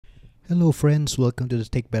Hello friends, welcome to the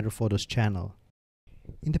Take Better Photos channel.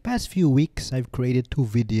 In the past few weeks, I've created 2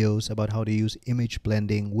 videos about how to use image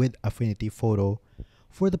blending with Affinity Photo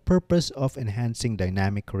for the purpose of enhancing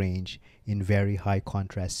dynamic range in very high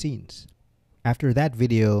contrast scenes. After that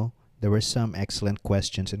video, there were some excellent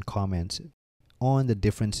questions and comments on the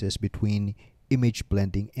differences between image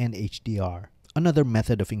blending and HDR, another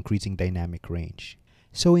method of increasing dynamic range.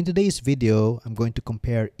 So in today's video, I'm going to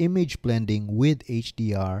compare image blending with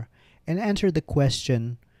HDR and answer the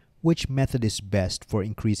question, which method is best for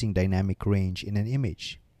increasing dynamic range in an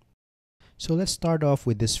image? So let's start off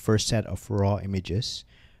with this first set of raw images,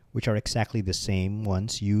 which are exactly the same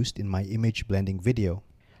ones used in my image blending video.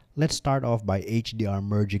 Let's start off by HDR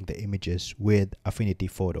merging the images with Affinity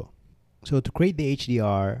Photo. So to create the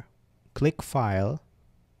HDR, click File,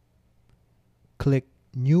 click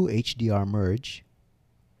New HDR Merge,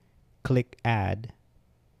 click Add,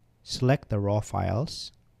 select the raw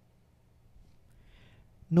files.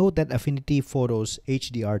 Note that Affinity Photo's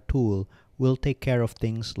HDR tool will take care of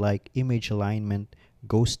things like image alignment,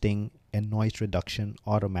 ghosting, and noise reduction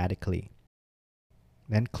automatically.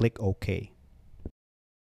 Then click OK.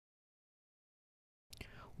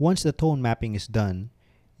 Once the tone mapping is done,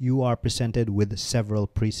 you are presented with several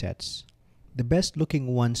presets. The best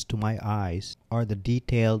looking ones to my eyes are the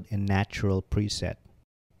detailed and natural preset.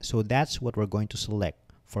 So that's what we're going to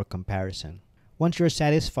select for comparison. Once you're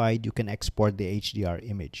satisfied, you can export the HDR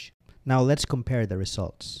image. Now let's compare the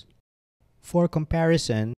results. For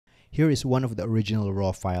comparison, here is one of the original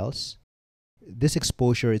raw files. This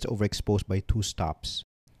exposure is overexposed by 2 stops,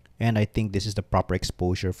 and I think this is the proper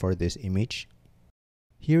exposure for this image.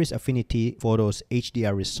 Here is Affinity Photo's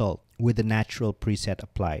HDR result with the natural preset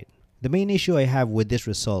applied. The main issue I have with this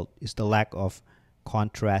result is the lack of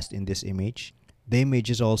contrast in this image. The image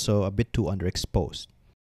is also a bit too underexposed.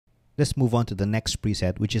 Let's move on to the next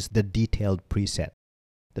preset, which is the detailed preset.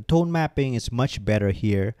 The tone mapping is much better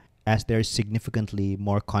here as there is significantly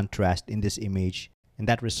more contrast in this image, and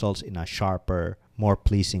that results in a sharper, more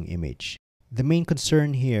pleasing image. The main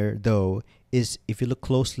concern here, though, is if you look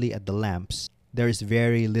closely at the lamps, there is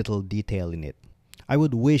very little detail in it. I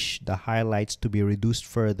would wish the highlights to be reduced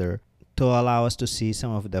further to allow us to see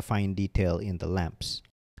some of the fine detail in the lamps.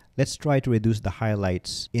 Let's try to reduce the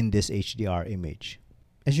highlights in this HDR image.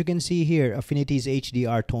 As you can see here, Affinity's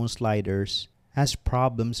HDR tone sliders has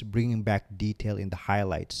problems bringing back detail in the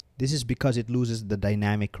highlights. This is because it loses the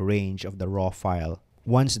dynamic range of the raw file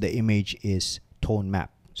once the image is tone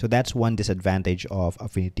mapped. So that's one disadvantage of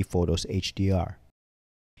Affinity Photo's HDR.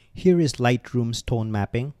 Here is Lightroom's tone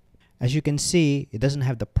mapping. As you can see, it doesn't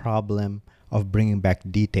have the problem of bringing back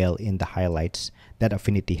detail in the highlights that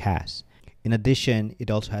Affinity has. In addition, it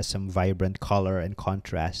also has some vibrant color and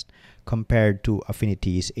contrast compared to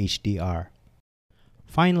Affinity's HDR.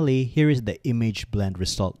 Finally, here is the image blend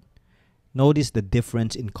result. Notice the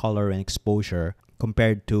difference in color and exposure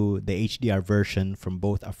compared to the HDR version from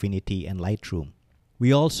both Affinity and Lightroom.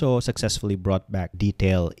 We also successfully brought back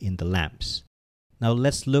detail in the lamps. Now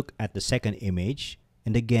let's look at the second image.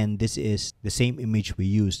 And again, this is the same image we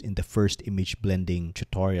used in the first image blending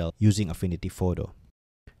tutorial using Affinity Photo.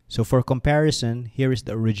 So for comparison, here is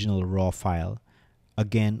the original raw file,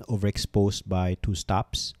 again overexposed by 2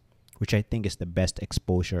 stops, which I think is the best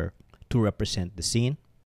exposure to represent the scene.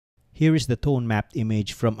 Here is the tone mapped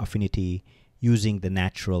image from Affinity using the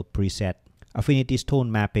natural preset. Affinity's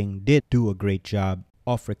tone mapping did do a great job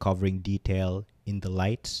of recovering detail in the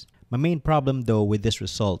lights. My main problem though with this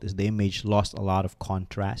result is the image lost a lot of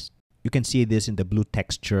contrast. You can see this in the blue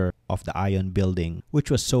texture of the Ion building,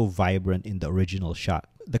 which was so vibrant in the original shot.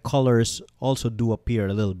 The colors also do appear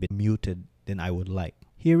a little bit muted than I would like.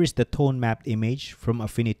 Here is the tone mapped image from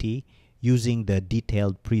Affinity using the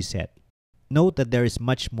detailed preset. Note that there is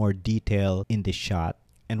much more detail in this shot,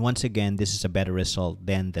 and once again, this is a better result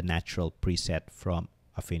than the natural preset from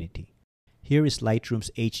Affinity. Here is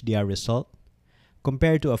Lightroom's HDR result.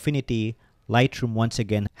 Compared to Affinity, Lightroom once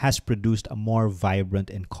again has produced a more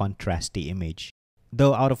vibrant and contrasty image.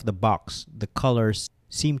 Though out of the box, the colors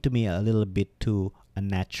seem to me a little bit too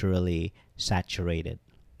unnaturally saturated.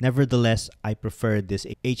 Nevertheless, I prefer this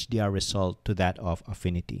HDR result to that of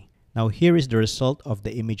Affinity. Now here is the result of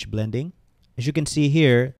the image blending. As you can see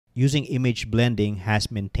here, using image blending has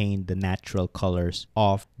maintained the natural colors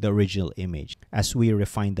of the original image as we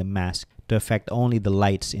refine the mask to affect only the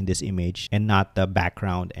lights in this image and not the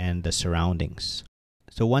background and the surroundings.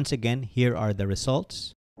 So once again, here are the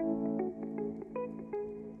results.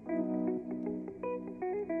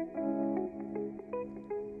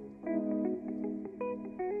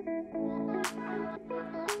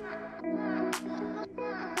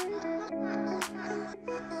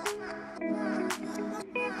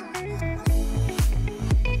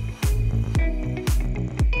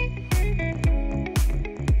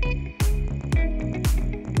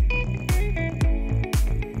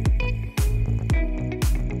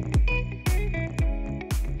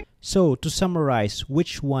 So to summarize,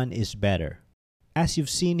 which one is better? As you've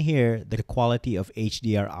seen here, the quality of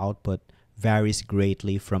HDR output varies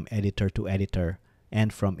greatly from editor to editor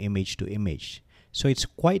and from image to image. So it's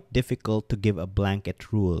quite difficult to give a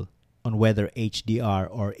blanket rule on whether HDR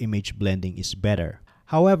or image blending is better.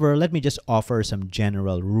 However, let me just offer some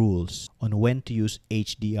general rules on when to use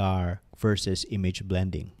HDR versus image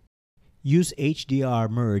blending. Use HDR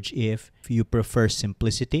Merge if you prefer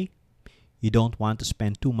simplicity, you don't want to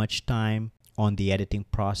spend too much time on the editing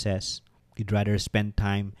process, you'd rather spend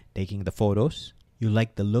time taking the photos, you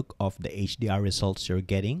like the look of the HDR results you're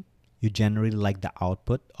getting, you generally like the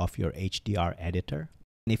output of your HDR editor.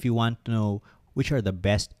 And if you want to know which are the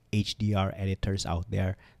best HDR editors out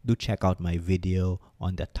there, do check out my video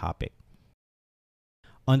on that topic.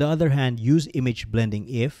 On the other hand, use image blending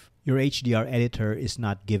if your HDR editor is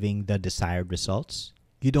not giving the desired results.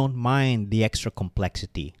 You don't mind the extra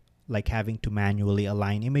complexity, like having to manually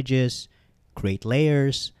align images, create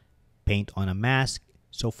layers, paint on a mask,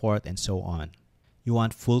 so forth and so on. You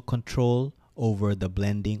want full control over the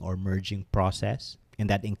blending or merging process, and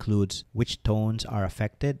that includes which tones are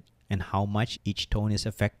affected and how much each tone is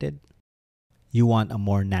affected. You want a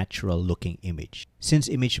more natural looking image. Since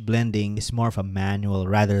image blending is more of a manual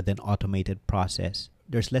rather than automated process,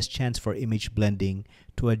 there's less chance for image blending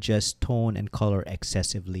to adjust tone and color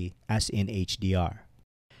excessively as in HDR.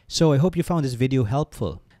 So I hope you found this video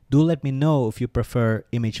helpful. Do let me know if you prefer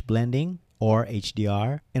image blending or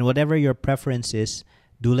HDR, and whatever your preference is,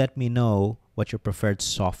 do let me know what your preferred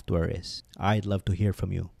software is. I'd love to hear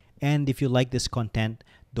from you. And if you like this content,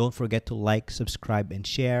 don't forget to like, subscribe, and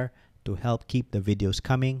share to help keep the videos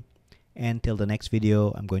coming. And till the next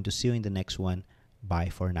video, I'm going to see you in the next one. Bye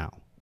for now.